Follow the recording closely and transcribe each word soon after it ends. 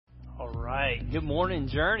All right. Good morning,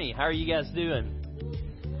 Journey. How are you guys doing?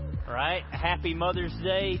 All right. Happy Mother's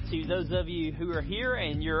Day to those of you who are here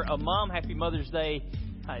and you're a mom. Happy Mother's Day,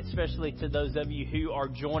 especially to those of you who are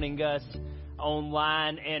joining us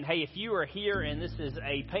online. And hey, if you are here and this is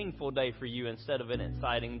a painful day for you instead of an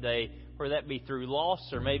exciting day, whether that be through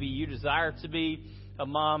loss or maybe you desire to be a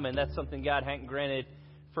mom and that's something God hadn't granted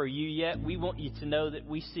for you yet, we want you to know that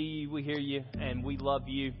we see you, we hear you, and we love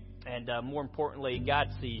you. And more importantly, God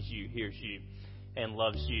sees you, hears you, and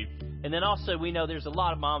loves you. And then also, we know there's a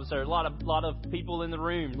lot of moms. There are a lot of people in the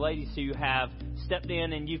room, ladies, who have stepped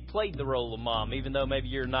in and you've played the role of mom, even though maybe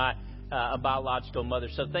you're not a biological mother.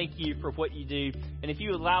 So thank you for what you do. And if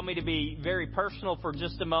you allow me to be very personal for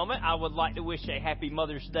just a moment, I would like to wish a happy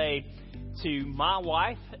Mother's Day to my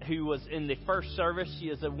wife, who was in the first service. She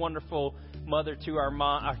is a wonderful mother to our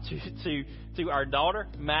mom, to our daughter,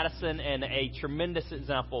 Madison, and a tremendous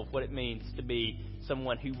example of what it means to be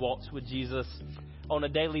someone who walks with Jesus on a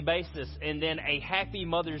daily basis. And then a happy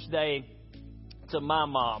Mother's Day to my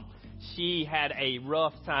mom. She had a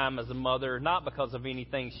rough time as a mother, not because of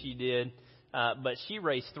anything she did, but she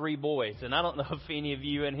raised 3 boys. And I don't know if any of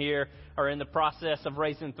you in here are in the process of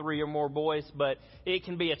raising 3 or more boys, but it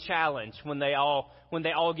can be a challenge when they all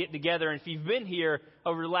get together. And if you've been here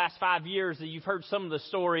over the last 5 years, you've heard some of the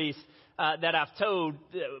stories that I've told.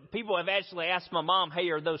 People have actually asked my mom, "Hey,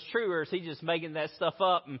 are those true, or is he just making that stuff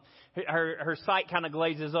up?" And her sight kind of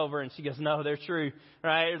glazes over, and she goes, "No, they're true."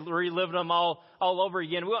 Right? Reliving them all over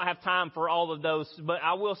again. We don't have time for all of those, but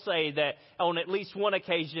I will say that on at least one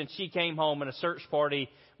occasion, she came home and a search party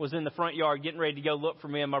was in the front yard getting ready to go look for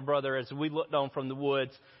me and my brother as we looked on from the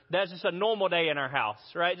woods. That's just a normal day in our house,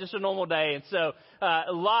 right? Just a normal day. And so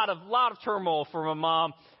a lot of turmoil for my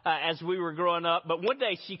mom as we were growing up. But one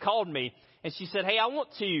day she called me and she said, "Hey, I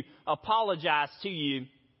want to apologize to you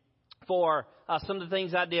for some of the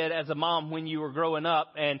things I did as a mom when you were growing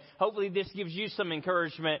up. And hopefully this gives you some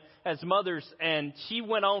encouragement as mothers." And she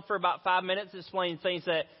went on for about 5 minutes explaining things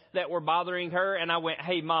that were bothering her. And I went,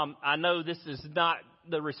 "Hey, Mom, I know this is not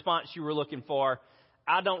the response you were looking for.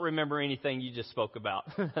 I don't remember anything you just spoke about."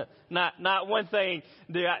 Not one thing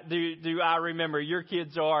do I remember. Your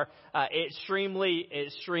kids are extremely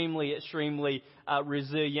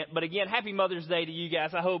resilient. But again, happy Mother's Day to you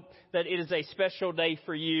guys. I hope that it is a special day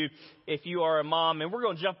for you if you are a mom. And we're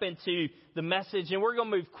going to jump into the message, and we're going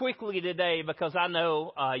to move quickly today because I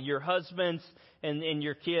know your husbands and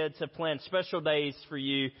your kids have planned special days for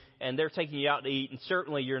you, and they're taking you out to eat, and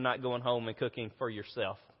certainly you're not going home and cooking for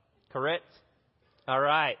yourself. Correct? All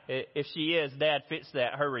right. If she is, Dad, fix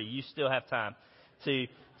that. Hurry. You still have time to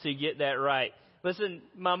get that right. Listen,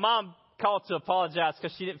 my mom called to apologize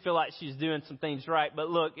because she didn't feel like she's doing some things right. But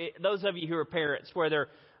look, those of you who are parents, whether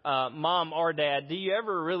mom or dad, do you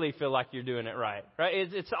ever really feel like you're doing it right?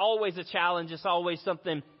 Right? It's always a challenge. It's always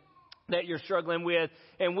something that you're struggling with.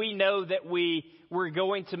 And we know that we're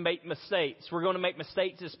going to make mistakes. We're going to make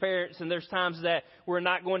mistakes as parents. And there's times that we're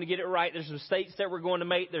not going to get it right. There's mistakes that we're going to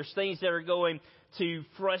make. There's things that are going to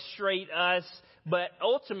frustrate us. But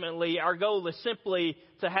ultimately, our goal is simply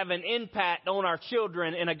to have an impact on our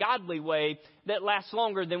children in a godly way that lasts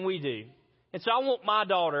longer than we do. And so I want my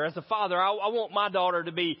daughter, as a father, I want my daughter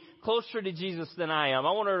to be closer to Jesus than I am.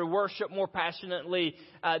 I want her to worship more passionately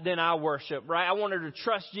than I worship, right? I want her to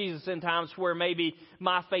trust Jesus in times where maybe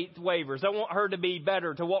my faith wavers. I want her to be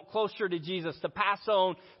better, to walk closer to Jesus, to pass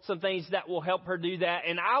on some things that will help her do that.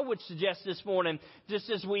 And I would suggest this morning, just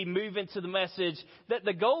as we move into the message, that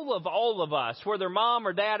the goal of all of us, whether mom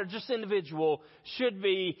or dad or just individual, should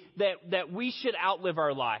be that we should outlive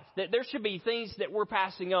our life. That there should be things that we're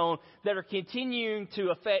passing on that are continuing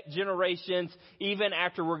to affect generations even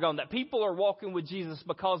after we're gone. That people are walking with Jesus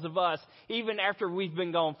because of us, even after we've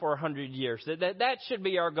been gone for 100 years. That should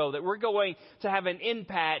be our goal. That we're going to have an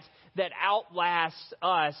impact that outlasts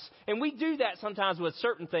us. And we do that sometimes with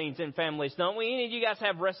certain things in families, don't we? Any of you guys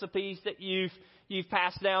have recipes that you've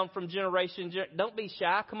passed down from generation? Don't be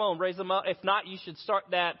shy. Come on, raise them up. If not, you should start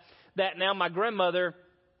that now. My grandmother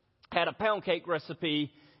had a pound cake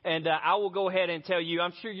recipe. And I will go ahead and tell you,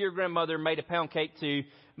 I'm sure your grandmother made a pound cake too.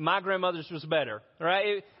 My grandmother's was better,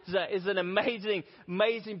 right? It's an amazing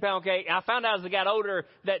pound cake. I found out as I got older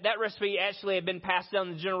that recipe actually had been passed down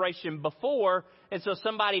the generation before. And so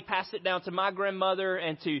somebody passed it down to my grandmother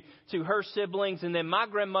and to her siblings. And then my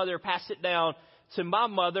grandmother passed it down to my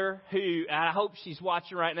mother, who I hope she's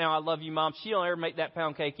watching right now. I love you, Mom. She don't ever make that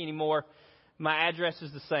pound cake anymore. My address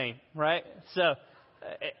is the same, right? So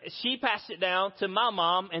she passed it down to my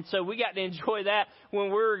mom, and so we got to enjoy that when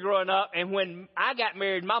we were growing up. And when I got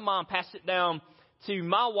married, my mom passed it down to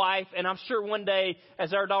my wife, and I'm sure one day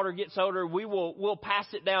as our daughter gets older, we'll pass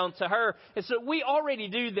it down to her. And so we already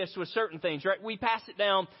do this with certain things, right? We pass it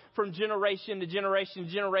down from generation to generation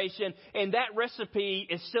to generation, and that recipe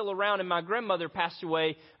is still around. And my grandmother passed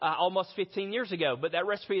away almost 15 years ago, but that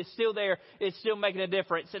recipe is still there. It's still making a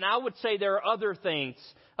difference. And I would say there are other things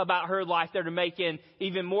about her life that are making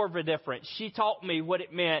even more of a difference. She taught me what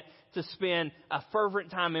it meant to spend a fervent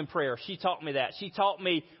time in prayer. She taught me that. She taught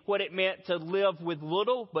me what it meant to live with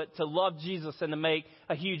little, but to love Jesus and to make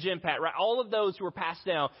a huge impact, right? All of those were passed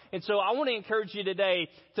down. And so I want to encourage you today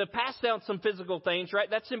to pass down some physical things, right?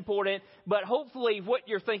 That's important. But hopefully what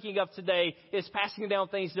you're thinking of today is passing down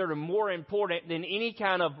things that are more important than any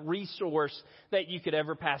kind of resource that you could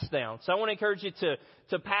ever pass down. So I want to encourage you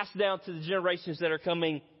to pass down to the generations that are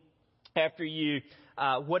coming after you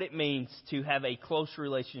what it means to have a close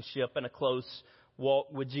relationship and a close walk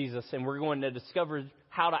with Jesus. And we're going to discover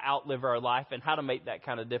how to outlive our life and how to make that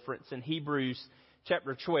kind of difference in Hebrews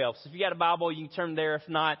chapter 12. So if you got a Bible, you can turn there. If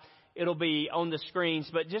not, it'll be on the screens.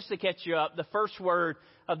 But just to catch you up, the first word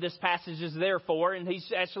of this passage is therefore, and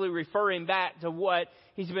he's actually referring back to what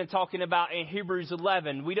he's been talking about in Hebrews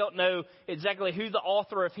 11. We don't know exactly who the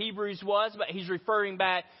author of Hebrews was, but he's referring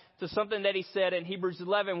back to something that he said in Hebrews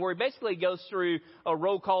 11, where he basically goes through a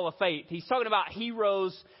roll call of faith. He's talking about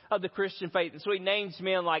heroes of the Christian faith. And so he names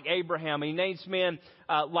men like Abraham. He names men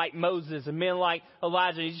like Moses and men like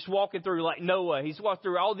Elijah. He's just walking through like Noah. He's walked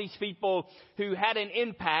through all these people who had an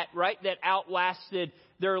impact, right, that outlasted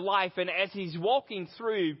their life. And as he's walking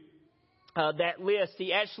through that list,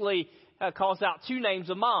 he actually calls out two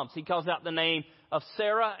names of moms. He calls out the name of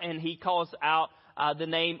Sarah, and he calls out the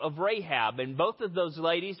name of Rahab. And both of those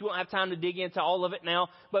ladies, we won't have time to dig into all of it now,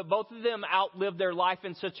 but both of them outlived their life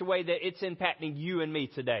in such a way that it's impacting you and me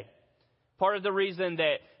today. Part of the reason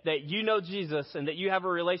that you know Jesus and that you have a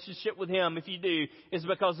relationship with Him, if you do, is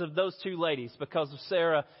because of those two ladies, because of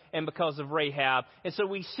Sarah and because of Rahab. And so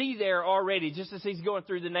we see there already, just as he's going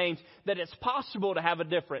through the names, that it's possible to have a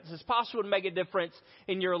difference. It's possible to make a difference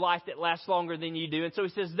in your life that lasts longer than you do. And so he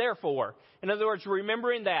says, therefore. In other words,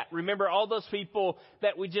 remembering that. Remember all those people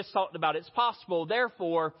that we just talked about. It's possible.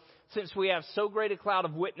 Therefore, since we have so great a cloud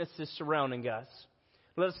of witnesses surrounding us,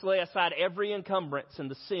 let us lay aside every encumbrance and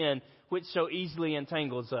the sin which so easily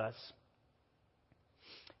entangles us.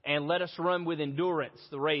 And let us run with endurance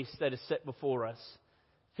the race that is set before us,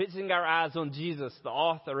 fixing our eyes on Jesus, the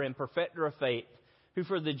author and perfecter of faith, who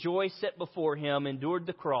for the joy set before Him endured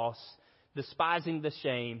the cross, despising the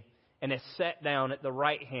shame, and has sat down at the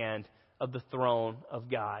right hand of the throne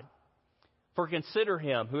of God. For consider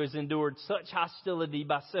Him who has endured such hostility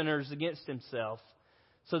by sinners against Himself,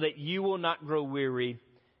 so that you will not grow weary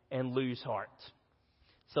and lose heart.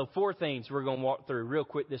 So 4 things we're going to walk through real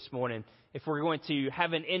quick this morning. If we're going to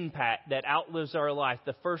have an impact that outlives our life,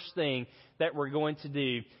 the first thing that we're going to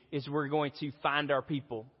do is we're going to find our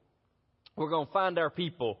people. We're going to find our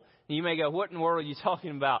people. And you may go, what in the world are you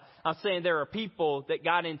talking about? I'm saying there are people that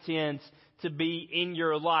God intends to be in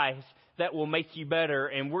your life that will make you better,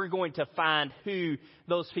 and we're going to find who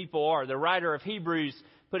those people are. The writer of Hebrews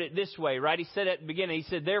put it this way, right? He said at the beginning, he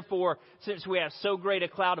said, therefore, since we have so great a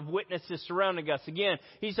cloud of witnesses surrounding us. Again,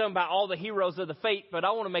 he's talking about all the heroes of the faith, but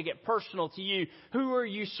I want to make it personal to you. Who are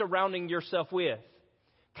you surrounding yourself with?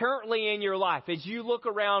 Currently in your life, as you look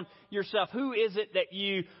around yourself, who is it that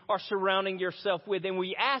you are surrounding yourself with? And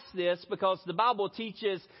we ask this because the Bible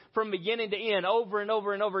teaches from beginning to end, over and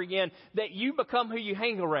over and over again, that you become who you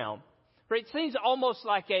hang around. It seems almost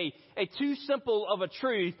like a too simple of a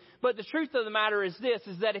truth, but the truth of the matter is this,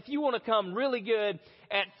 is that if you want to become really good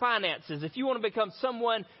at finances, if you want to become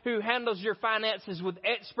someone who handles your finances with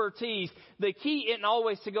expertise, the key isn't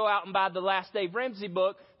always to go out and buy the Last Dave Ramsey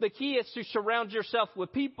book. The key is to surround yourself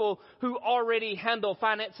with people who already handle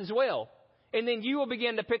finances well. And then you will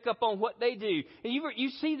begin to pick up on what they do. And you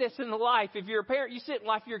see this in the life. If you're a parent, you see it in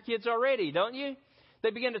life of your kids already, don't you? They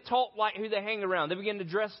begin to talk like who they hang around. They begin to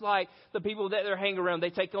dress like the people that they hang around. They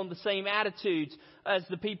take on the same attitudes as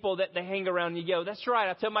the people that they hang around. And you go, that's right.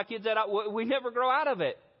 I tell my kids that we never grow out of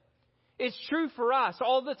it. It's true for us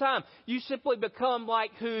all the time. You simply become like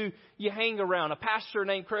who you hang around. A pastor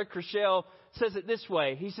named Craig Kershell says it this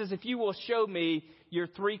way. He says, if you will show me your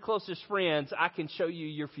 3 closest friends, I can show you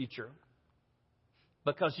your future.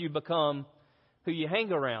 Because you become who you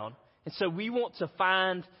hang around. And so we want to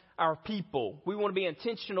find our people. We want to be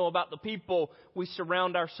intentional about the people we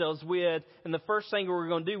surround ourselves with. And the first thing we're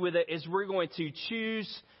going to do with it is we're going to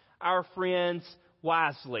choose our friends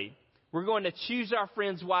wisely. We're going to choose our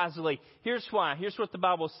friends wisely. Here's why. Here's what the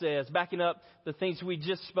Bible says. Backing up the things we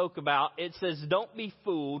just spoke about. It says, don't be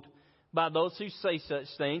fooled by those who say such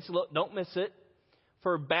things. Look, don't miss it.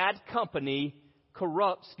 For bad company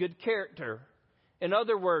corrupts good character. In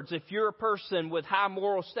other words, if you're a person with high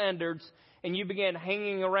moral standards and you begin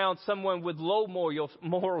hanging around someone with low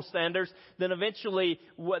moral standards, then eventually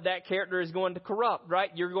what that character is going to corrupt, right?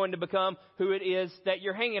 You're going to become who it is that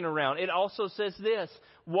you're hanging around. It also says this: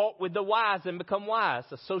 walk with the wise and become wise.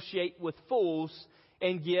 Associate with fools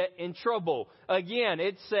and get in trouble. Again,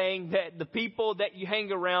 it's saying that the people that you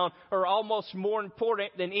hang around are almost more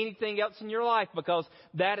important than anything else in your life, because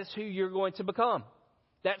that is who you're going to become.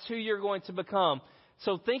 That's who you're going to become.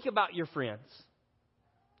 So think about your friends.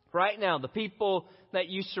 Right now, the people that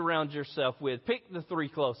you surround yourself with, pick the 3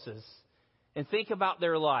 closest and think about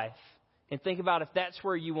their life and think about if that's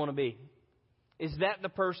where you want to be. Is that the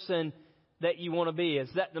person that you want to be? Is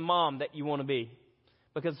that the mom that you want to be?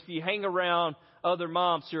 Because if you hang around other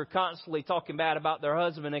moms who are constantly talking bad about their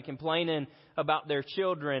husband and complaining about their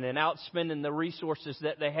children and outspending the resources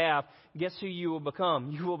that they have, guess who you will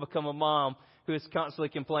become? You will become a mom who is constantly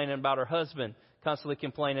complaining about her husband, constantly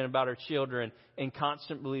complaining about her children, and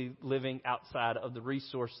constantly living outside of the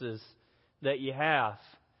resources that you have.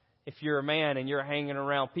 If you're a man and you're hanging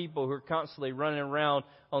around people who are constantly running around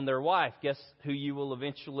on their wife, guess who you will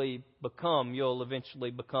eventually become? You'll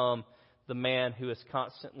eventually become the man who is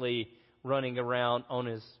constantly running around on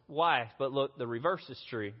his wife. But look, the reverse is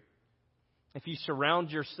true. If you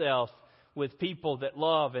surround yourself with people that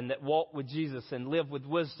love and that walk with Jesus and live with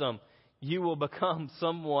wisdom, you will become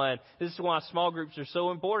someone. This is why small groups are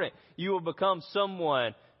so important. You will become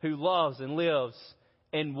someone who loves and lives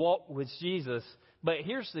and walk with Jesus. But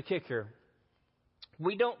here's the kicker.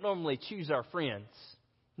 We don't normally choose our friends,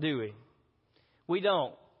 do we? We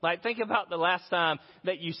don't. Like, think about the last time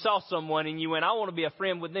that you saw someone and you went, I want to be a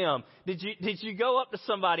friend with them. Did you go up to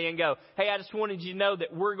somebody and go, hey, I just wanted you to know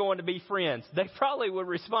that we're going to be friends? They probably would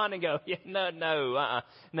respond and go, yeah, no,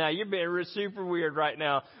 you're being super weird right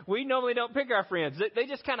now. We normally don't pick our friends. They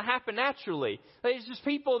just kind of happen naturally. It's just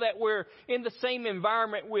people that we're in the same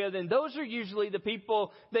environment with, and those are usually the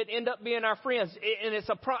people that end up being our friends. And it's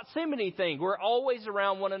a proximity thing. We're always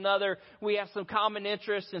around one another. We have some common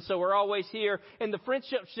interests, and so we're always here. And the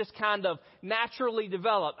friendships just kind of naturally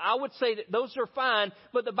develop. I would say that those are fine,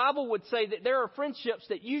 but the Bible would say that there are friendships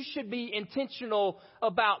that you should be intentional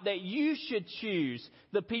about, that you should choose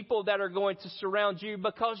the people that are going to surround you,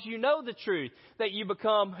 because you know the truth, that you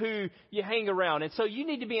become who you hang around. And so you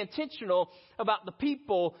need to be intentional about the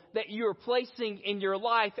people that you're placing in your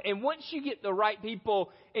life. And once you get the right people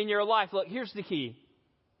in your life, look, here's the key.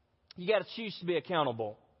 You got to choose to be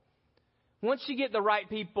accountable. Once you get the right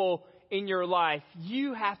people in your life,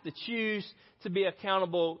 you have to choose to be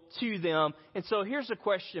accountable to them. And so here's a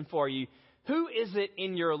question for you. Who is it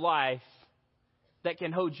in your life that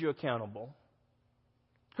can hold you accountable?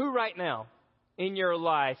 Who right now in your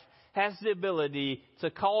life has the ability to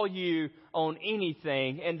call you on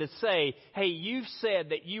anything and to say, hey, you've said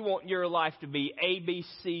that you want your life to be A, B,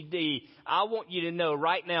 C, D. I want you to know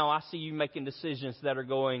right now I see you making decisions that are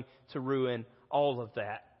going to ruin all of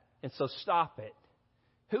that. And so stop it.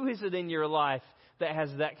 Who is it in your life that has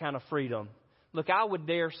that kind of freedom? Look, I would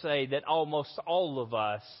dare say that almost all of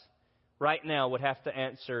us right now would have to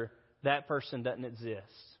answer, that person doesn't exist.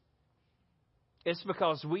 It's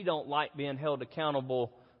because we don't like being held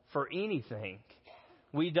accountable for anything.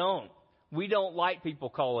 We don't. We don't like people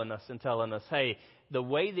calling us and telling us, hey, the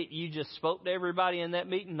way that you just spoke to everybody in that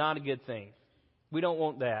meeting, not a good thing. We don't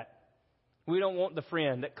want that. We don't want the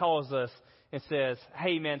friend that calls us and says,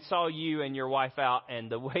 hey, man, saw you and your wife out,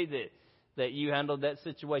 and the way that you handled that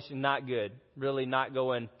situation, not good. Really not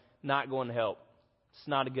going to help. It's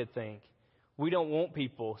not a good thing. We don't want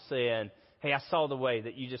people saying, hey, I saw the way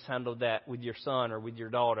that you just handled that with your son or with your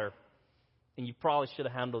daughter, and you probably should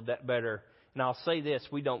have handled that better. And I'll say this,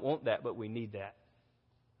 we don't want that, but we need that.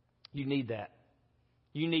 You need that.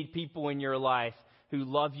 You need people in your life who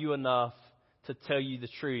love you enough to tell you the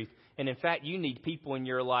truth. And in fact, you need people in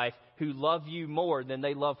your life who love you more than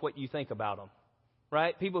they love what you think about them.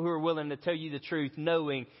 Right? People who are willing to tell you the truth,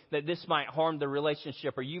 knowing that this might harm the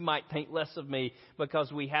relationship, or you might think less of me because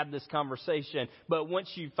we had this conversation. But once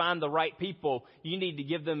you find the right people, you need to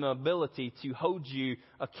give them the ability to hold you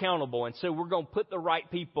accountable. And so we're going to put the right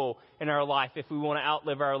people in our life if we want to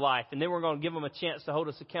outlive our life. And then we're going to give them a chance to hold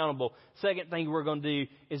us accountable. Second thing we're going to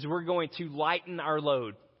do is we're going to lighten our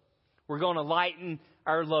load. We're going to lighten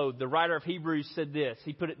our load. The writer of Hebrews said this.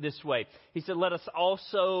 He put it this way. He said, let us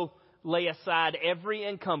also lay aside every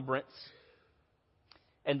encumbrance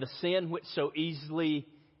and the sin which so easily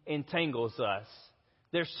entangles us.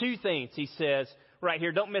 There's two things, he says, right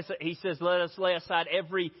here. Don't miss it. He says, let us lay aside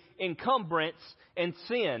every encumbrance and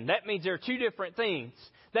sin. That means there are two different things.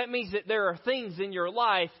 That means that there are things in your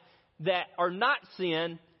life that are not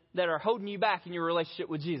sin that are holding you back in your relationship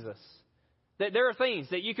with Jesus. That there are things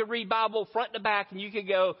that you could read Bible front to back and you could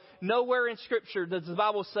go, nowhere in Scripture does the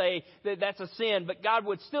Bible say that that's a sin, but God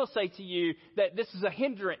would still say to you that this is a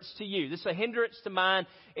hindrance to you. This is a hindrance to mine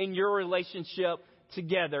in your relationship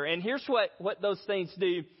together. And here's what those things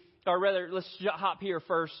do, or rather, let's hop here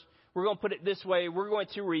first. We're going to put it this way. We're going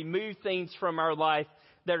to remove things from our life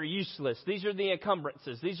that are useless. These are the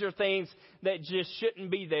encumbrances. These are things that just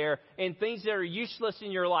shouldn't be there. And things that are useless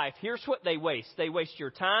in your life, here's what they waste. They waste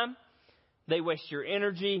your time. They waste your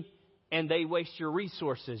energy, and they waste your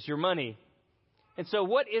resources, your money. And so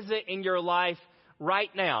what is it in your life right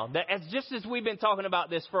now that, just as we've been talking about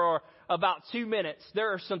this for about 2 minutes,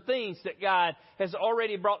 there are some things that God has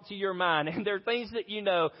already brought to your mind, and there are things that you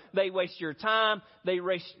know they waste your time, they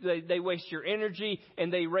waste your energy,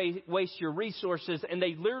 and they waste your resources, and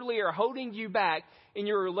they literally are holding you back in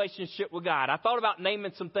your relationship with God. I thought about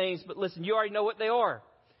naming some things, but listen, you already know what they are.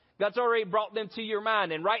 God's already brought them to your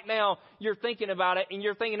mind. And right now, you're thinking about it, and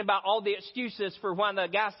you're thinking about all the excuses for why the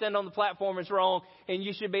guy standing on the platform is wrong, and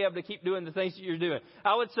you should be able to keep doing the things that you're doing.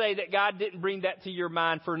 I would say that God didn't bring that to your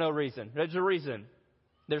mind for no reason. There's a reason.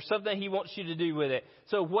 There's something He wants you to do with it.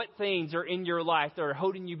 So what things are in your life that are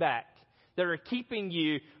holding you back, that are keeping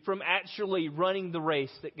you from actually running the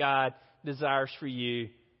race that God desires for you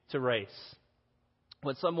to race?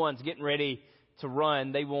 When someone's getting ready to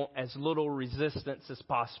run, they want as little resistance as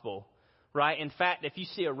possible, right? In fact, if you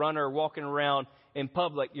see a runner walking around in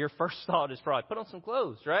public, your first thought is probably, put on some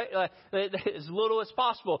clothes, right? As little as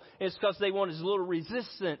possible. It's because they want as little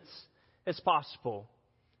resistance as possible.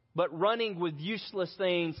 But running with useless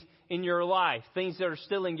things in your life, things that are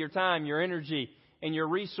stealing your time, your energy, and your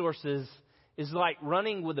resources, is like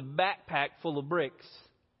running with a backpack full of bricks.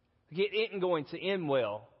 It isn't going to end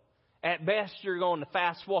well. At best, you're going to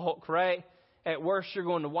fast walk, right? At worst, you're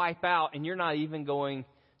going to wipe out, and you're not even going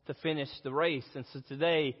to finish the race. And so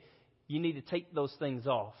today, you need to take those things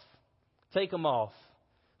off. Take them off.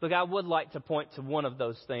 Look, I would like to point to one of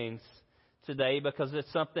those things today because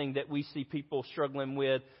it's something that we see people struggling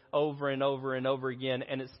with over and over and over again,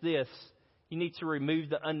 and it's this. You need to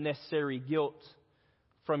remove the unnecessary guilt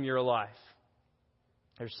from your life.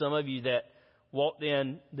 There's some of you that walked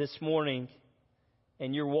in this morning,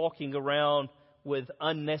 and you're walking around with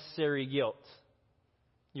unnecessary guilt.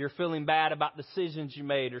 You're feeling bad about decisions you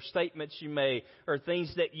made or statements you made or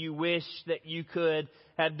things that you wish that you could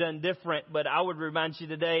have done different. But I would remind you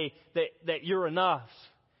today that you're enough.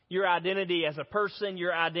 Your identity as a person,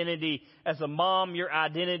 your identity as a mom, your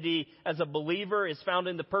identity as a believer is found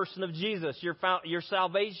in the person of Jesus. Your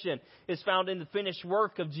salvation is found in the finished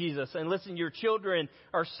work of Jesus. And listen, your children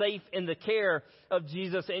are safe in the care of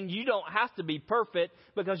Jesus. And you don't have to be perfect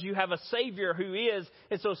because you have a Savior who is.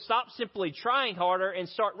 And so stop simply trying harder and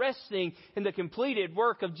start resting in the completed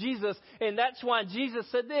work of Jesus. And that's why Jesus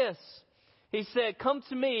said this. He said, "Come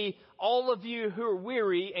to me, all of you who are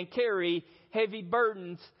weary and carry heavy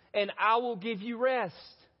burdens, and I will give you rest."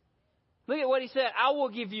 Look at what He said. I will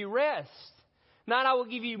give you rest. Not I will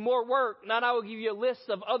give you more work. Not I will give you a list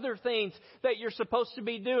of other things that you're supposed to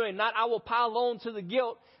be doing. Not I will pile on to the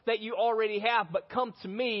guilt that you already have. But come to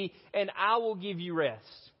me and I will give you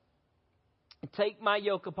rest. Take my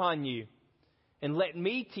yoke upon you and let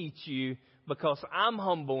me teach you, because I'm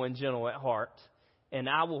humble and gentle at heart.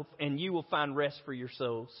 And you will find rest for your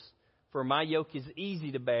souls. For my yoke is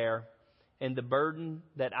easy to bear, and the burden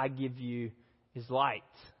that I give you is light.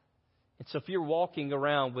 And so if you're walking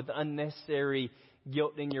around with unnecessary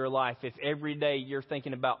guilt in your life, if every day you're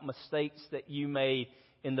thinking about mistakes that you made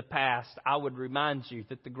in the past, I would remind you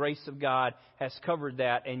that the grace of God has covered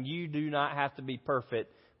that, and you do not have to be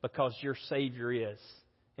perfect because your Savior is.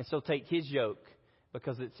 And so take His yoke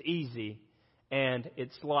because it's easy and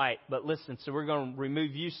it's light. But listen, so we're going to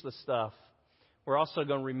remove useless stuff. We're also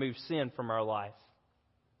going to remove sin from our life.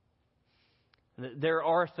 There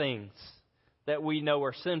are things that we know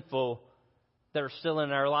are sinful that are still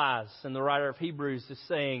in our lives. And the writer of Hebrews is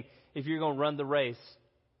saying, if you're going to run the race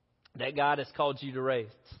that God has called you to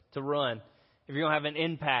run, if you're going to have an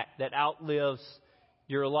impact that outlives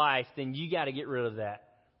your life, then you got to get rid of that.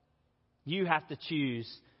 You have to choose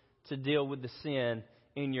to deal with the sin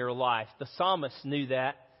in your life. The psalmist knew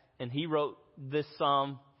that, and he wrote this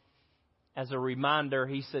psalm as a reminder.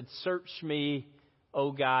 He said, "Search me,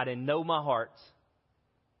 O God, and know my heart.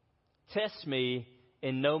 Test me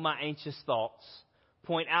and know my anxious thoughts.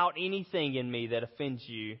 Point out anything in me that offends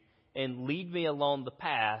you, and lead me along the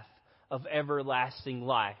path of everlasting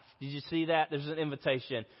life." Did you see that? There's an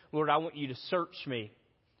invitation. Lord, I want you to search me.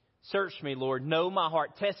 Search me, Lord. Know my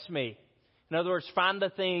heart. Test me. In other words, find the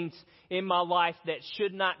things in my life that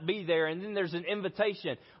should not be there. And then there's an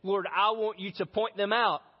invitation. Lord, I want you to point them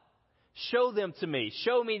out. Show them to me.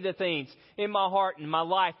 Show me the things in my heart and my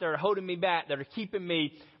life that are holding me back, that are keeping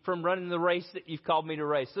me from running the race that you've called me to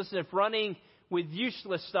race. Listen, if running with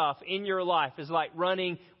useless stuff in your life is like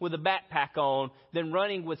running with a backpack on, then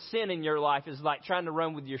running with sin in your life is like trying to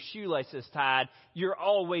run with your shoelaces tied. You're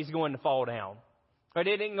always going to fall down. But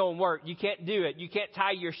it ain't going to work. You can't do it. You can't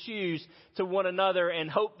tie your shoes to one another and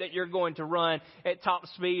hope that you're going to run at top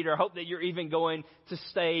speed or hope that you're even going to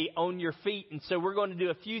stay on your feet. And so we're going to do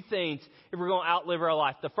a few things if we're going to outlive our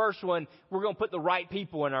life. The first one, we're going to put the right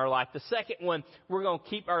people in our life. The second one, we're going to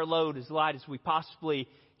keep our load as light as we possibly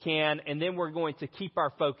can. And then we're going to keep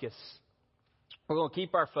our focus. We're going to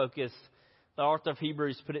keep our focus. The author of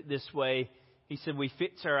Hebrews put it this way. He said, we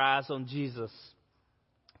fix our eyes on Jesus,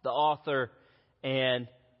 the author and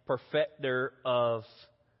perfecter of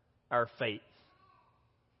our faith.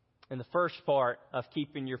 And the first part of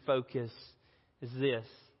keeping your focus is this,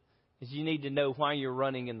 is you need to know why you're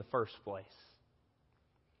running in the first place.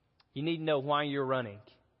 You need to know why you're running.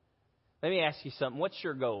 Let me ask you something. What's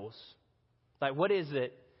your goals? Like, what is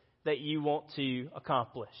it that you want to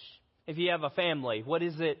accomplish? If you have a family, what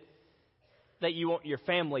is it that you want your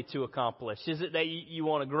family to accomplish? Is it that you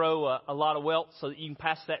want to grow a lot of wealth so that you can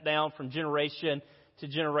pass that down from generation to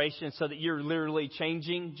generation so that you're literally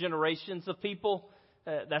changing generations of people?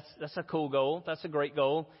 That's a cool goal. That's a great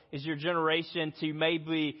goal. Is your generation to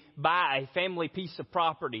maybe buy a family piece of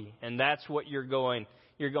property, and that's what you're going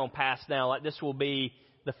to pass down? Like, this will be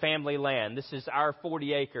the family land. This is our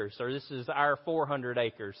 40 acres, or this is our 400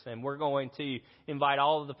 acres, and we're going to invite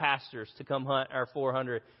all of the pastors to come hunt our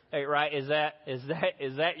 400. Hey, right? Is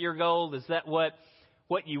that your goal? Is that what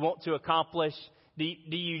you want to accomplish? Do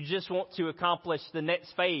you just want to accomplish the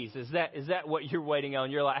next phase? Is that what you're waiting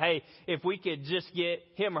on? You're like, hey, if we could just get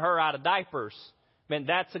him or her out of diapers, man,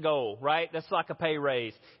 that's a goal, right? That's like a pay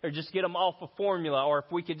raise. Or just get them off of formula, or if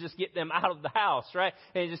we could just get them out of the house, right?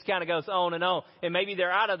 And it just kind of goes on and on. And maybe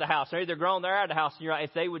they're out of the house. Maybe they're grown, they're out of the house. And you're like,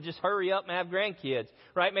 if they would just hurry up and have grandkids,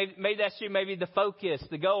 right? Maybe that's you. Maybe the focus,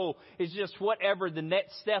 the goal is just whatever the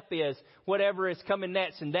next step is, whatever is coming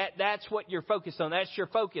next. And that's what you're focused on. That's your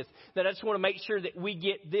focus. That I just want to make sure that we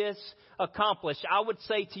get this accomplished. I would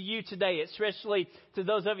say to you today, especially to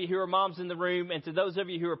those of you who are moms in the room and to those of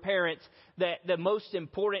you who are parents, that the most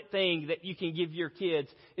important thing that you can give your kids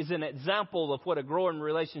is an example of what a growing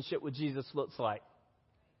relationship with Jesus looks like.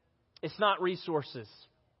 It's not resources.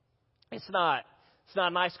 It's not a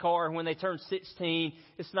nice car when they turn 16.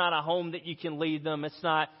 It's not a home that you can leave them. It's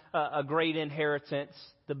not a great inheritance.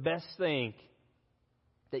 The best thing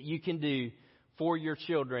that you can do for your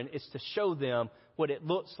children is to show them what it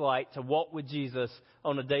looks like to walk with Jesus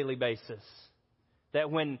on a daily basis.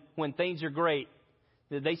 That when things are great,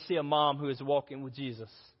 that they see a mom who is walking with Jesus.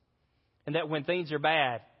 And that when things are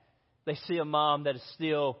bad, they see a mom that is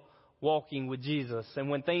still walking with Jesus. And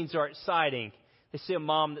when things are exciting, they see a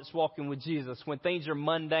mom that's walking with Jesus. When things are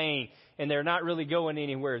mundane and they're not really going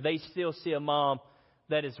anywhere, they still see a mom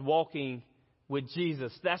that is walking with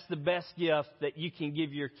Jesus. That's the best gift that you can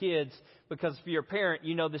give your kids, because if you're a parent,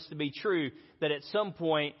 you know this to be true, that at some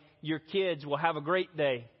point your kids will have a great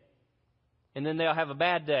day, and then they'll have a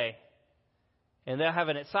bad day, and they'll have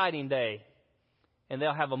an exciting day, and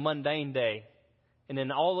they'll have a mundane day. And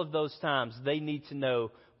in all of those times, they need to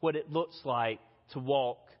know what it looks like to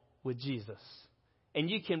walk with Jesus. And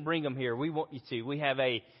you can bring them here. We want you to. We have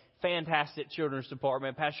a fantastic children's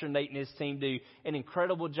department. Pastor Nate and his team do an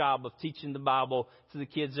incredible job of teaching the Bible to the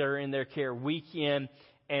kids that are in their care week in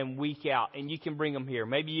and week out. And you can bring them here.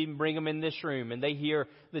 Maybe you can bring them in this room and they hear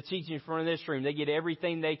the teaching from this room. They get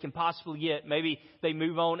everything they can possibly get. Maybe they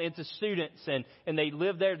move on into students and they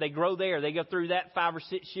live there. They grow there. They go through that 5 or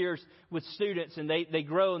 6 years with students, and they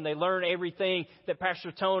grow and they learn everything that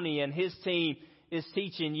Pastor Tony and his team is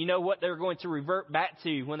teaching. You know what they're going to revert back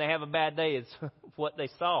to when they have a bad day is what they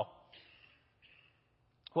saw.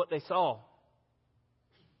 What they saw.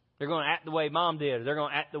 They're going to act the way mom did. They're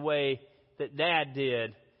going to act the way that dad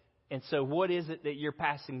did. And so what is it that you're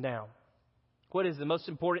passing down? What is the most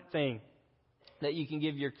important thing that you can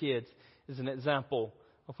give your kids is an example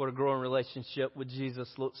of what a growing relationship with Jesus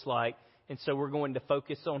looks like. And so we're going to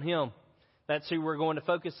focus on him. That's who we're going to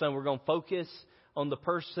focus on. We're going to focus on the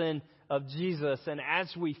person of Jesus. And as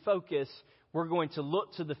we focus, we're going to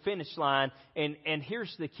look to the finish line. And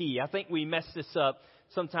here's the key. I think we mess this up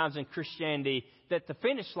sometimes in Christianity, that the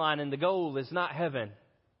finish line and the goal is not heaven.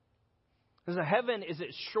 Because heaven is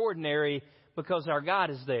extraordinary because our God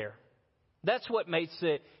is there. That's what makes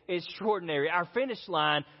it extraordinary. Our finish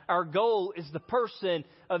line, our goal is the person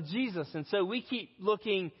of Jesus. And so we keep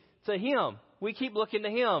looking to Him. We keep looking to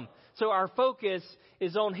Him. So our focus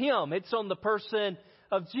is on Him. It's on the person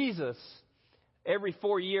of Jesus. Every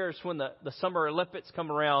 4 years when the Summer Olympics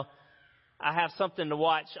come around, I have something to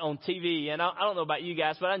watch on TV. And I don't know about you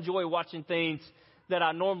guys, but I enjoy watching things that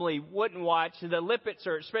I normally wouldn't watch. The Olympics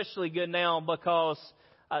are especially good now because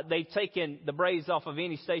they've taken the Braves off of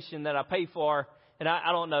any station that I pay for. And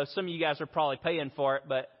I don't know, some of you guys are probably paying for it,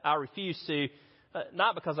 but I refuse to.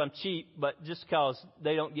 Not because I'm cheap, but just because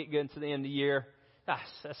they don't get good until the end of the year.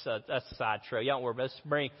 That's a side trail. Y'all don't worry about it.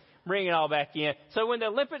 Let's bring it all back in. So when the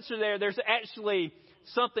Olympics are there, there's actually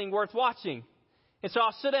something worth watching. And so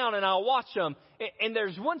I'll sit down and I'll watch them. And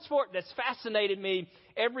there's one sport that's fascinated me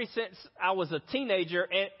ever since I was a teenager.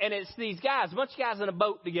 And it's these guys, a bunch of guys in a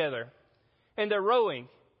boat together. And they're rowing.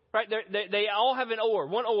 Right? They all have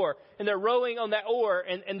one oar. And they're rowing on that oar.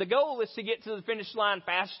 And the goal is to get to the finish line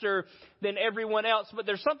faster than everyone else. But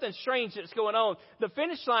there's something strange that's going on. The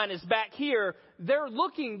finish line is back here. They're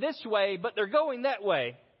looking this way, but they're going that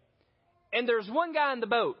way. And there's one guy in the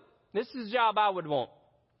boat. This is a job I would want.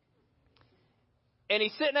 And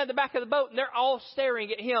he's sitting at the back of the boat, and they're all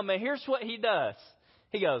staring at him. And here's what he does.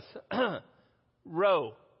 He goes,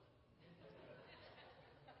 row.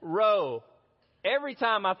 Row. Every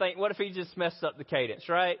time I think, what if he just messed up the cadence,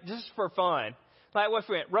 right? Just for fun. Like, what if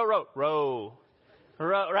we went, row, row, row.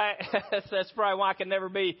 Row, right? That's probably why I can never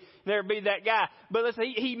be that guy. But listen,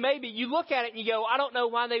 he maybe, you look at it and you go, I don't know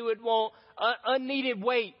why they would want unneeded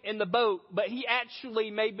weight in the boat. But he actually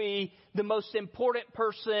may be the most important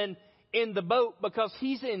person in the boat because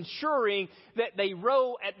he's ensuring that they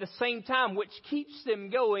row at the same time, which keeps them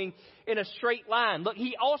going in a straight line. Look,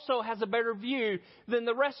 he also has a better view than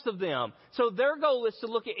the rest of them. So their goal is to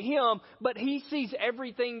look at him, but he sees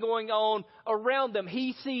everything going on around them.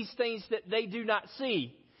 He sees things that they do not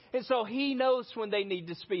see. And so he knows when they need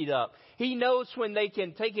to speed up. He knows when they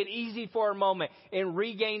can take it easy for a moment and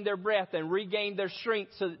regain their breath and regain their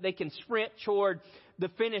strength so that they can sprint toward the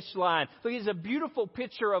finish line. Look, it's a beautiful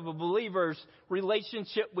picture of a believer's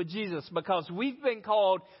relationship with Jesus because we've been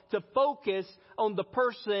called to focus on the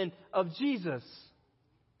person of Jesus.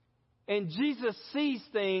 And Jesus sees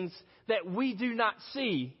things that we do not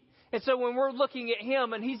see. And so when we're looking at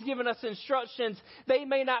Him and He's given us instructions, they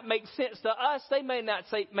may not make sense to us. They may not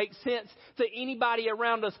make sense to anybody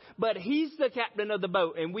around us. But He's the captain of the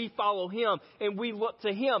boat and we follow Him and we look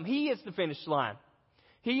to Him. He is the finish line.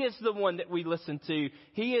 He is the one that we listen to.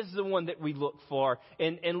 He is the one that we look for.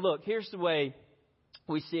 And look, here's the way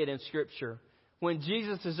we see it in Scripture. When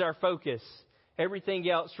Jesus is our focus, everything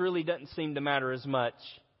else really doesn't seem to matter as much.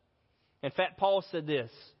 In fact, Paul said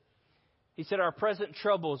this. He said, our present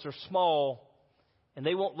troubles are small and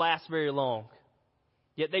they won't last very long.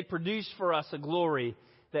 Yet they produce for us a glory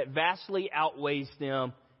that vastly outweighs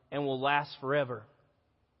them and will last forever.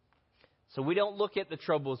 So we don't look at the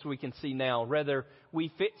troubles we can see now. Rather,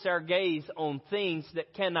 we fix our gaze on things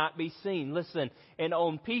that cannot be seen. Listen, and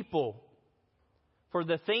on people. For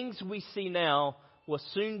the things we see now will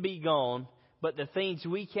soon be gone, but the things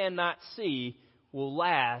we cannot see will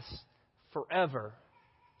last forever.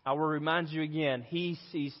 I will remind you again, He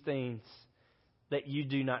sees things that you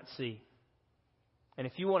do not see. And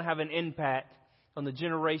if you want to have an impact on the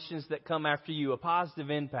generations that come after you, a positive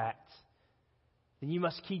impact, then you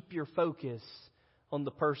must keep your focus on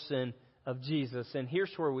the person of Jesus. And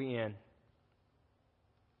here's where we end.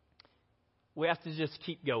 We have to just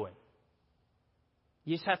keep going.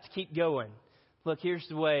 You just have to keep going. Look, here's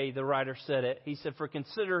the way the writer said it. He said, for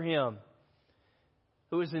consider Him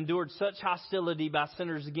who has endured such hostility by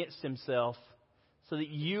sinners against Himself, so that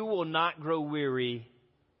you will not grow weary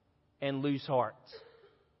and lose heart.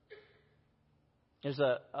 There's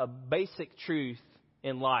a basic truth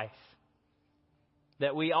in life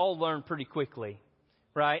that we all learn pretty quickly,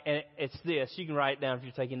 right? And it's this. You can write it down if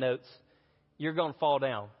you're taking notes. You're going to fall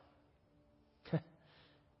down.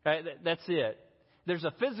 Right? That's it. There's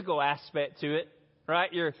a physical aspect to it,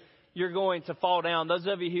 right? You're going to fall down. Those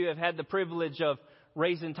of you who have had the privilege of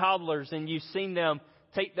raising toddlers and you've seen them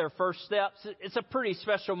take their first steps, it's a pretty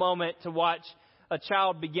special moment to watch a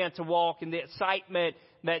child begin to walk and the excitement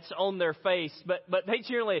that's on their face. But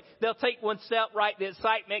they'll take one step, right? The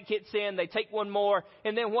excitement kicks in. They take one more.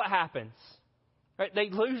 And then what happens? Right? They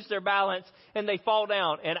lose their balance and they fall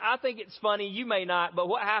down. And I think it's funny. You may not. But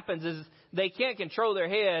what happens is they can't control their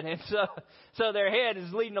head. And so their head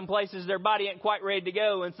is leading them places their body ain't quite ready to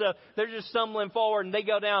go. And so they're just stumbling forward and they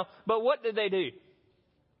go down. But what do?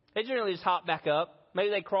 They generally just hop back up. Maybe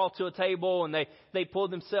they crawl to a table and they pull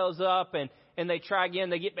themselves up and they try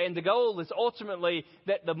again. And the goal is ultimately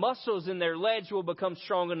that the muscles in their legs will become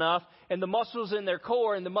strong enough, and the muscles in their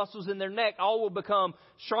core and the muscles in their neck all will become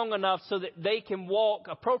strong enough so that they can walk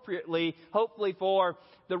appropriately, hopefully for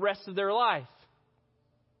the rest of their life.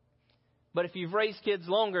 But if you've raised kids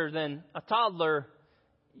longer than a toddler,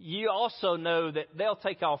 you also know that they'll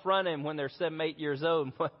take off running when they're 7, 8 years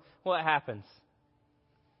old. What happens?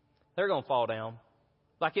 They're going to fall down.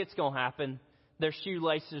 Like it's going to happen. Their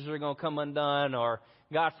shoelaces are going to come undone, or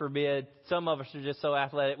God forbid, some of us are just so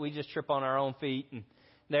athletic, we just trip on our own feet, and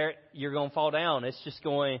you're going to fall down. It's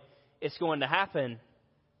going to happen.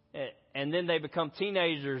 And then they become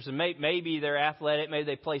teenagers, and maybe they're athletic, maybe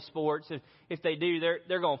they play sports. If they do,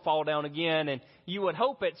 they're going to fall down again. And you would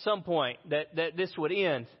hope at some point that this would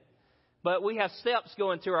end. But we have steps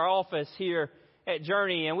going to our office here at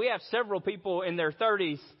Journey, and we have several people in their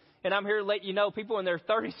 30s. And I'm here to let you know, people in their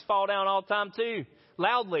 30s fall down all the time too,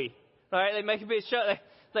 loudly. Right? They make a big show.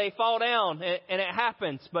 They fall down, and it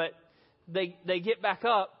happens. But they get back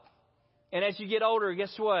up. And as you get older,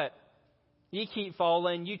 guess what? You keep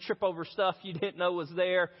falling. You trip over stuff you didn't know was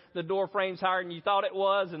there. The door frame's higher than you thought it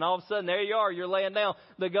was, and all of a sudden there you are. You're laying down.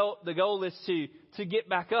 The goal is to get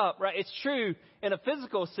back up. Right? It's true in a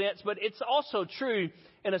physical sense, but it's also true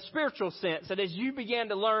in a spiritual sense. That as you begin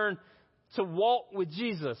to learn to walk with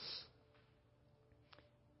Jesus,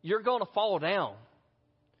 you're going to fall down.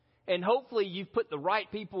 And hopefully you've put the right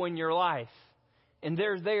people in your life, and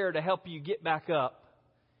they're there to help you get back up.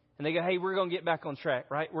 And they go, hey, we're going to get back on track,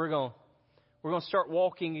 right? We're going to start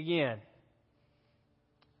walking again.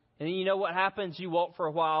 And then you know what happens? You walk for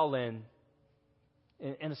a while, and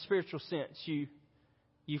in a spiritual sense, you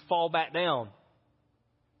fall back down.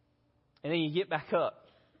 And then you get back up,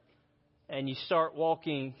 and you start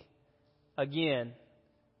walking again.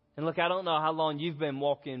 And look, I don't know how long you've been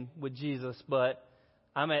walking with Jesus, but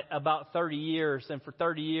I'm at about 30 years. And for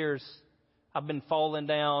 30 years, I've been falling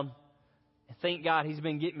down. And thank God He's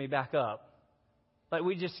been getting me back up. Like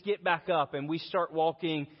we just get back up and we start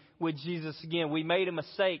walking with Jesus again. We made a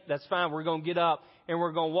mistake. That's fine. We're going to get up and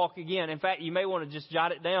we're going to walk again. In fact, you may want to just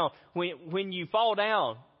jot it down. When you fall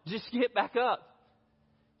down, just get back up.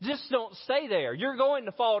 Just don't stay there. You're going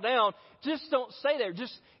to fall down. Just don't stay there.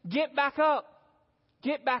 Just get back up.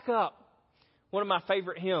 Get back up. One of my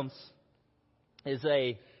favorite hymns is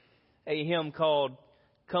a hymn called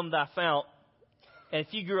Come Thy Fount. And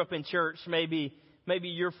if you grew up in church, maybe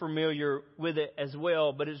you're familiar with it as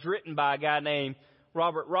well, but it's written by a guy named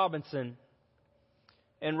Robert Robinson.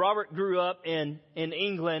 And Robert grew up in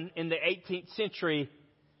England in the 18th century,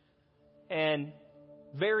 and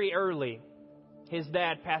very early his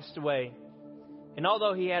dad passed away. And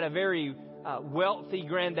although he had a very wealthy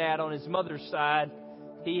granddad on his mother's side,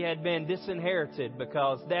 he had been disinherited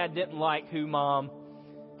because Dad didn't like who Mom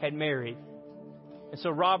had married. And so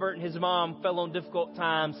Robert and his mom fell on difficult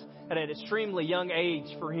times at an extremely young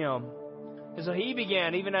age for him. And so he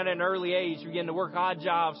began, even at an early age, to work odd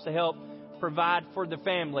jobs to help provide for the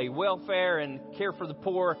family. Welfare and care for the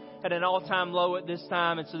poor at an all-time low at this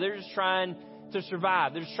time. And so they're just trying to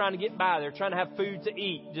survive. They're just trying to get by. They're trying to have food to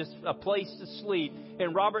eat, just a place to sleep.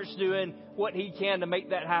 And Robert's doing what he can to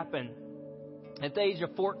make that happen. At the age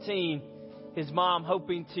of 14, his mom,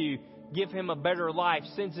 hoping to give him a better life,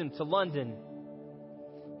 sends him to London.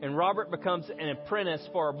 And Robert becomes an apprentice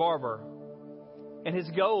for a barber. And his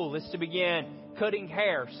goal is to begin cutting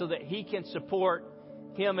hair so that he can support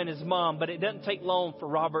him and his mom. But it doesn't take long for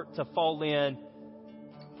Robert to fall in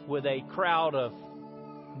with a crowd of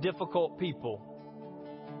difficult people.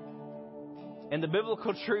 And the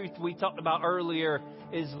biblical truth we talked about earlier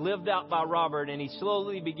is lived out by Robert, and he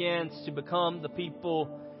slowly begins to become the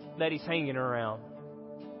people that he's hanging around.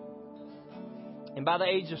 And by the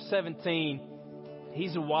age of 17,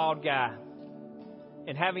 he's a wild guy.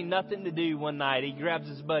 And having nothing to do one night, he grabs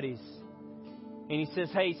his buddies and he says,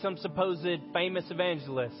 hey, some supposed famous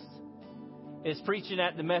evangelist is preaching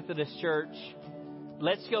at the Methodist church.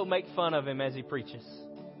 Let's go make fun of him as he preaches.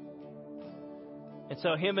 And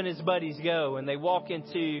so him and his buddies go, and they walk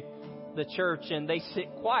into the church, and they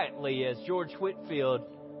sit quietly as George Whitefield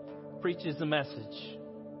preaches the message.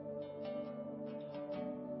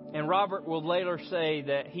 And Robert will later say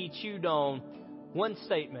that he chewed on one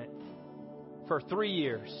statement for 3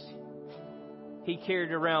 years. He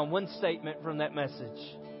carried around one statement from that message,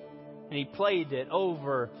 and he played it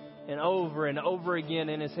over and over and over again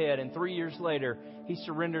in his head. And 3 years later, he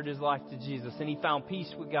surrendered his life to Jesus, and he found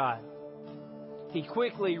peace with God. He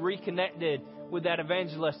quickly reconnected with that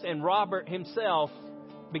evangelist, and Robert himself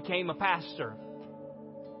became a pastor.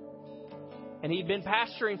 And he'd been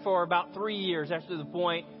pastoring for about 3 years after the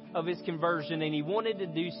point of his conversion, and he wanted to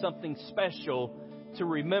do something special to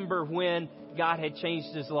remember when God had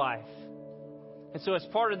changed his life. And so as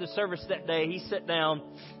part of the service that day, he sat down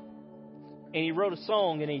and he wrote a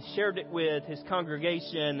song and he shared it with his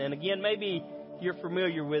congregation. And again, maybe you're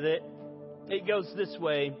familiar with it. It goes this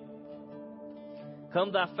way.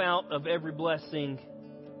 Come thy fount of every blessing,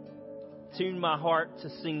 tune my heart to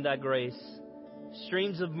sing thy grace.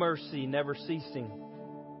 Streams of mercy never ceasing,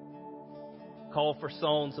 call for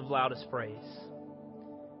songs of loudest praise.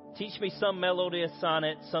 Teach me some melodious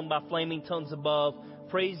sonnet sung by flaming tongues above.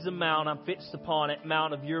 Praise the mount I'm fixed upon it,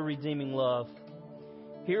 mount of your redeeming love.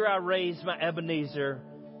 Here I raise my Ebenezer,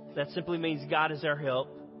 that simply means God is our help.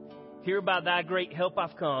 Here by thy great help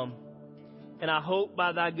I've come, and I hope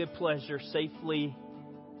by thy good pleasure safely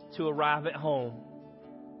to arrive at home.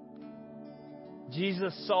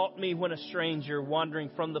 Jesus sought me when a stranger, wandering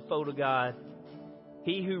from the fold of God.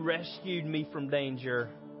 He who rescued me from danger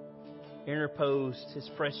interposed his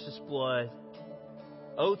precious blood.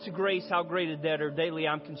 Oh, to grace, how great a debtor daily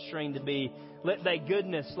I'm constrained to be. Let thy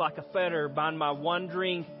goodness like a fetter bind my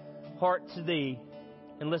wandering heart to thee.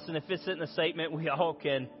 And listen, if this isn't a statement we all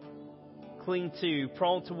can cling to,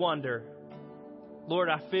 prone to wonder. Lord,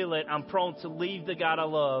 I feel it. I'm prone to leave the God I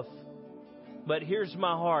love. But here's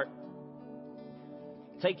my heart.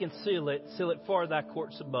 Take and seal it for thy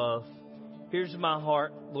courts above. Here's my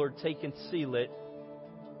heart, Lord, take and seal it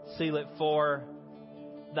for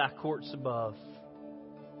thy courts above.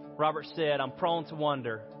 Robert said, I'm prone to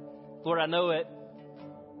wonder. Lord, I know it.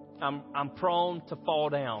 I'm prone to fall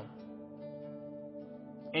down.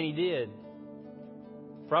 And he did.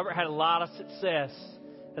 Robert had a lot of success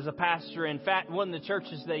as a pastor. In fact, one of the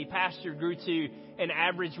churches that he pastored grew to an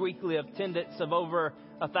average weekly attendance of over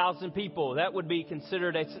 1,000 people. That would be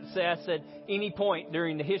considered a success at any point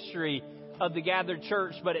during the history of the gathered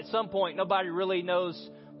church. But at some point, nobody really knows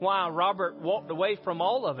why Robert walked away from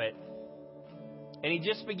all of it. And he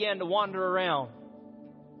just began to wander around.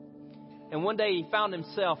 And one day he found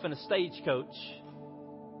himself in a stagecoach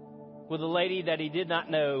with a lady that he did not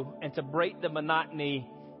know. And to break the monotony,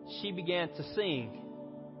 she began to sing.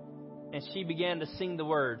 And she began to sing the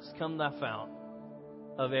words, come thy fount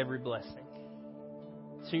of every blessing.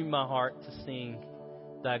 Tune my heart to sing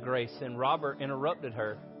thy grace. And Robert interrupted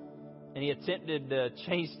her. And he attempted to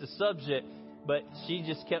change the subject, but she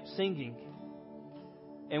just kept singing.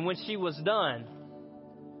 And when she was done,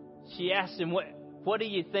 she asked him, what do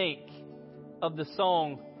you think of the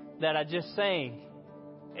song that I just sang?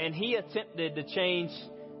 And he attempted to change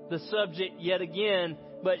the subject yet again,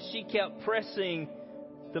 but she kept pressing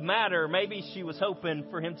the matter. Maybe she was hoping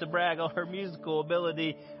for him to brag on her musical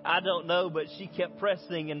ability. I don't know, but she kept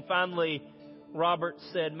pressing. And finally, Robert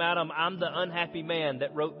said, Madam, I'm the unhappy man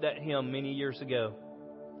that wrote that hymn many years ago.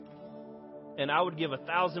 And I would give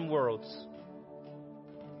 1,000 worlds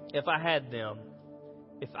if I had them,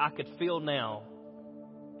 if I could feel now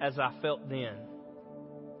as I felt then.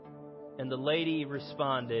 And the lady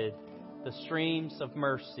responded, the streams of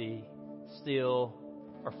mercy still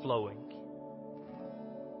are flowing.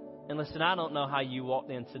 And listen, I don't know how you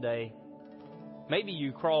walked in today. Maybe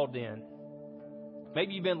you crawled in.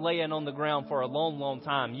 Maybe you've been laying on the ground for a long, long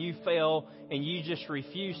time. You fell and you just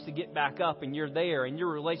refused to get back up, and you're there, and your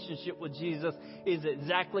relationship with Jesus is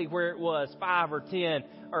exactly where it was 5 or 10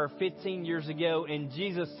 or 15 years ago. And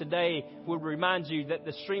Jesus today would remind you that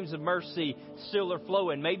the streams of mercy still are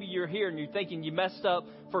flowing. Maybe you're here and you're thinking you messed up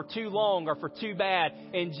for too long or for too bad.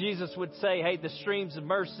 And Jesus would say, hey, the streams of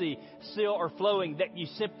mercy still are flowing, that you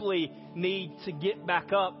simply need to get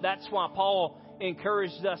back up. That's why Paul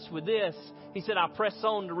encouraged us with this. He said, I press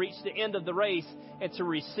on to reach the end of the race and to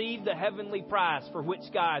receive the heavenly prize for which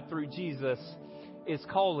God, through Jesus, is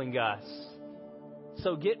calling us.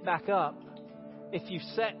 So get back up. If you've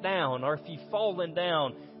sat down or if you've fallen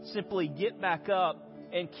down, simply get back up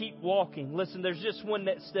and keep walking. Listen, there's just one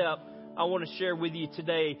next step I want to share with you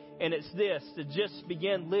today, and it's this, to just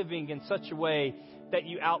begin living in such a way that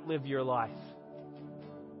you outlive your life.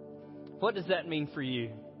 What does that mean for you?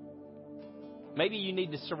 Maybe you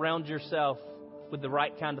need to surround yourself with the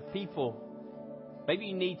right kind of people. Maybe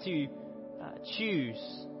you need to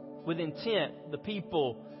choose with intent the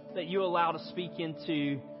people that you allow to speak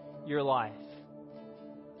into your life.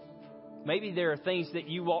 Maybe there are things that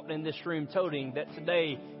you walked in this room toting that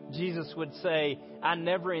today Jesus would say, I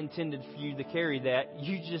never intended for you to carry that.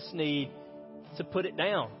 You just need to put it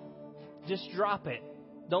down. Just drop it.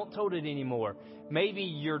 Don't tote it anymore. Maybe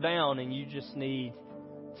you're down and you just need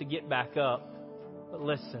to get back up. But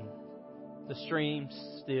listen, the streams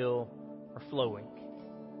still are flowing.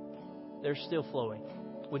 They're still flowing.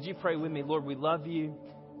 Would you pray with me? Lord, we love you.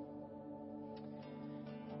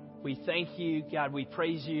 We thank you, God, we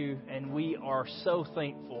praise you, and we are so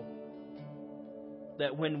thankful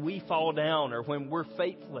that when we fall down or when we're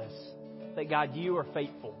faithless, that, God, you are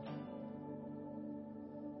faithful.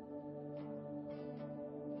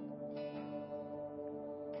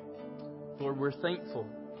 Lord, we're thankful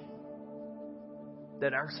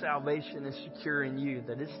that our salvation is secure in you,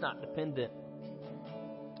 that it's not dependent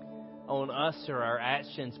on us or our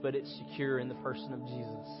actions, but it's secure in the person of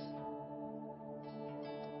Jesus.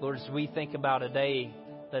 Lord, as we think about a day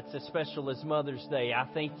that's as special as Mother's Day, I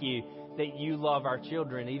thank you that you love our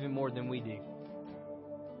children even more than we do.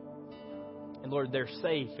 And Lord, they're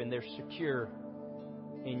safe and they're secure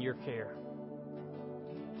in your care.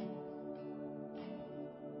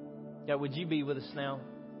 God, would you be with us now?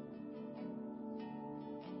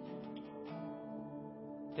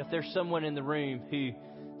 If there's someone in the room who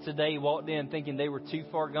today walked in thinking they were too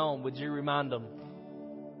far gone, would you remind them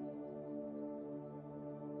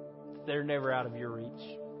they're never out of your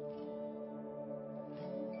reach?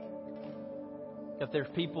 If there's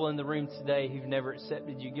people in the room today who've never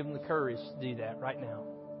accepted you, give them the courage to do that right now.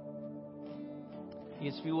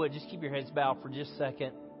 Yes, if you would, just keep your heads bowed for just a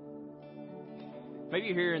second. Maybe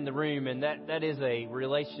you're here in the room and that is a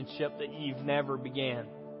relationship that you've never began.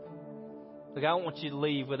 Look, I don't want you to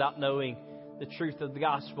leave without knowing the truth of the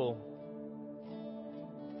gospel.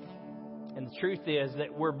 And the truth is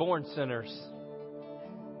that we're born sinners.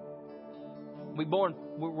 We're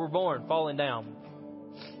born falling down.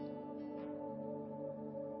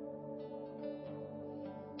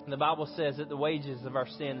 And the Bible says that the wages of our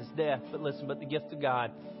sin is death. But listen, but the gift of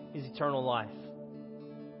God is eternal life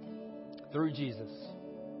through Jesus,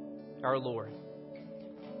 our Lord.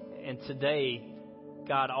 And today,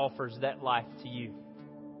 God offers that life to you.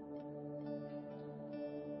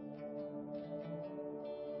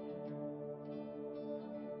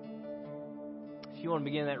 If you want to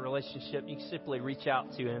begin that relationship, you can simply reach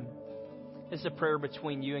out to Him. It's a prayer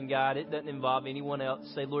between you and God. It doesn't involve anyone else.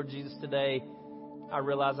 Say, Lord Jesus, today I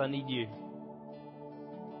realize I need you.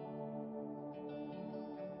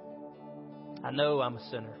 I know I'm a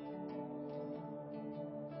sinner.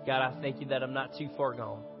 God, I thank you that I'm not too far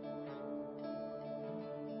gone.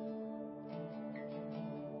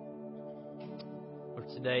 Lord,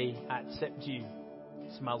 today I accept you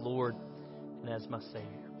as my Lord and as my Savior.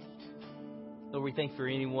 Lord, we thank you for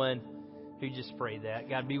anyone who just prayed that.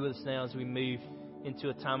 God, be with us now as we move into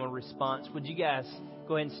a time of response. Would you guys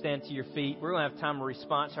go ahead and stand to your feet? We're going to have time of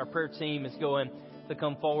response. Our prayer team is going to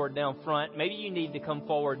come forward down front. Maybe you need to come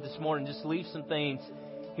forward this morning. Just leave some things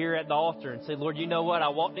here at the altar and say, Lord, you know what? I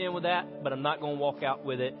walked in with that, but I'm not going to walk out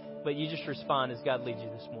with it. But you just respond as God leads you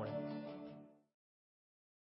this morning.